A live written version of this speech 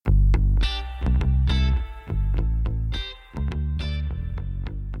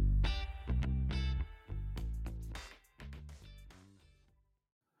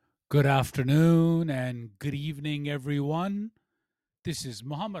Good afternoon and good evening, everyone. This is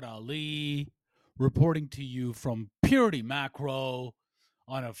Muhammad Ali reporting to you from Purity Macro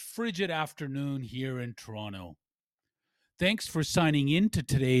on a frigid afternoon here in Toronto. Thanks for signing in to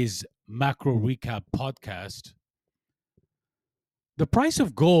today's Macro Recap podcast. The price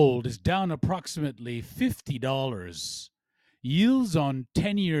of gold is down approximately $50. Yields on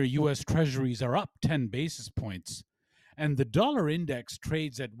 10-year US Treasuries are up 10 basis points, and the dollar index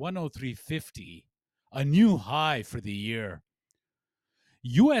trades at 103.50, a new high for the year.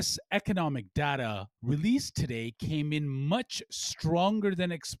 US economic data released today came in much stronger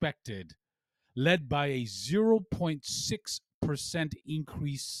than expected, led by a 0.6%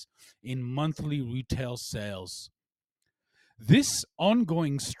 increase in monthly retail sales. This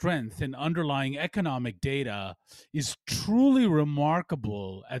ongoing strength in underlying economic data is truly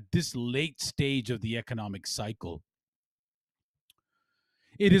remarkable at this late stage of the economic cycle.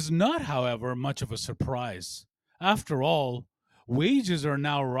 It is not, however, much of a surprise. After all, wages are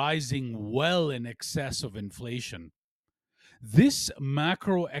now rising well in excess of inflation. This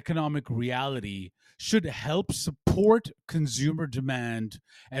macroeconomic reality should help support consumer demand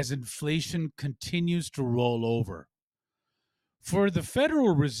as inflation continues to roll over. For the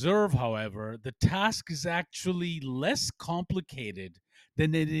Federal Reserve, however, the task is actually less complicated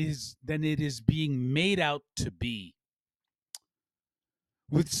than it is being made out to be.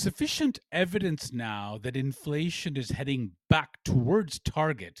 With sufficient evidence now that inflation is heading back towards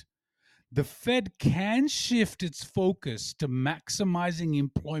target, the Fed can shift its focus to maximizing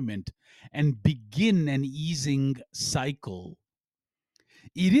employment and begin an easing cycle.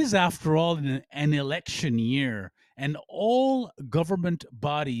 It is, after all, an election year, and all government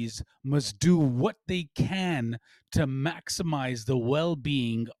bodies must do what they can to maximize the well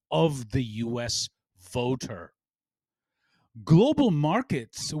being of the US voter. Global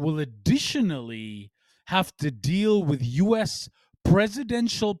markets will additionally have to deal with US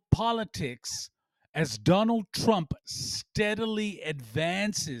presidential politics as Donald Trump steadily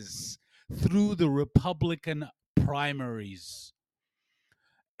advances through the Republican primaries.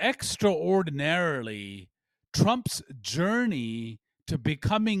 Extraordinarily, Trump's journey to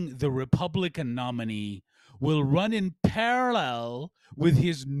becoming the Republican nominee will run in parallel with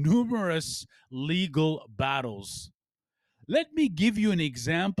his numerous legal battles. Let me give you an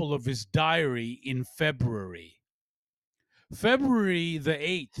example of his diary in February. February the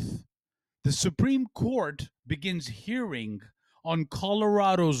 8th, the Supreme Court begins hearing on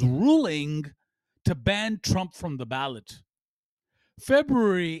Colorado's ruling to ban Trump from the ballot.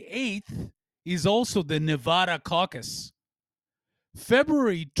 February 8th is also the Nevada caucus.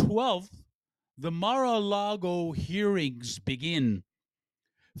 February 12th, the Mar-a-Lago hearings begin.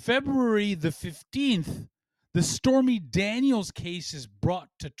 February the 15th, the Stormy Daniels case is brought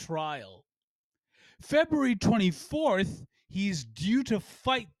to trial. February 24th, he is due to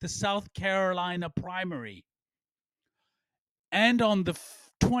fight the South Carolina primary. And on the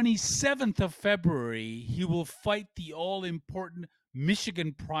 27th of February, he will fight the all-important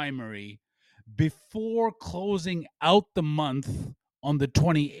Michigan primary before closing out the month on the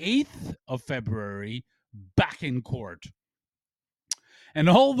 28th of February back in court. And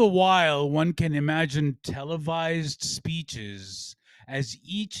all the while, one can imagine televised speeches as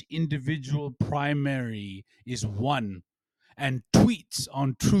each individual primary is won, and tweets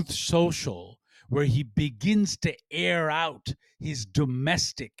on Truth Social where he begins to air out his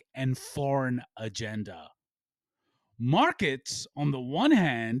domestic and foreign agenda. Markets, on the one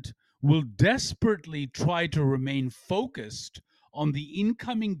hand, will desperately try to remain focused on the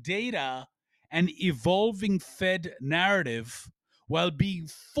incoming data and evolving Fed narrative while being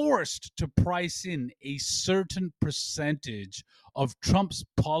forced to price in a certain percentage of Trump's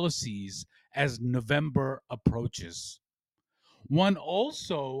policies as November approaches. One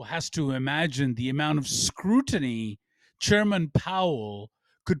also has to imagine the amount of scrutiny Chairman Powell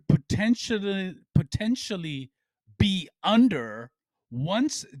could potentially be under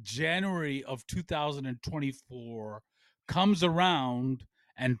once January of 2024 comes around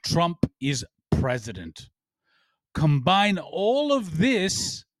and Trump is president. Combine all of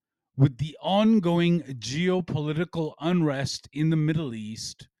this with the ongoing geopolitical unrest in the Middle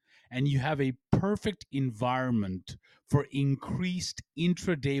East, and you have a perfect environment for increased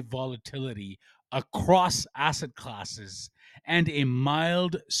intraday volatility across asset classes and a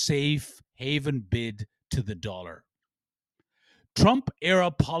mild, safe haven bid to the dollar. Trump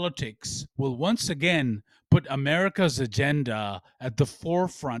era politics will once again put America's agenda at the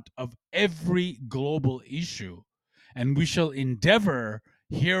forefront of every global issue, and we shall endeavor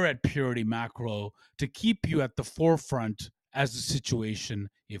here at Purity Macro to keep you at the forefront as the situation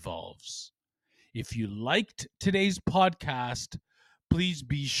evolves. If you liked today's podcast, please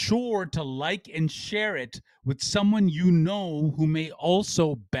be sure to like and share it with someone you know who may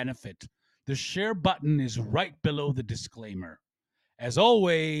also benefit. The share button is right below the disclaimer. As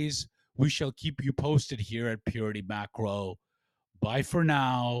always, we shall keep you posted here at Purity Macro. Bye for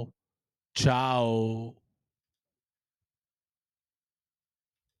now. Ciao.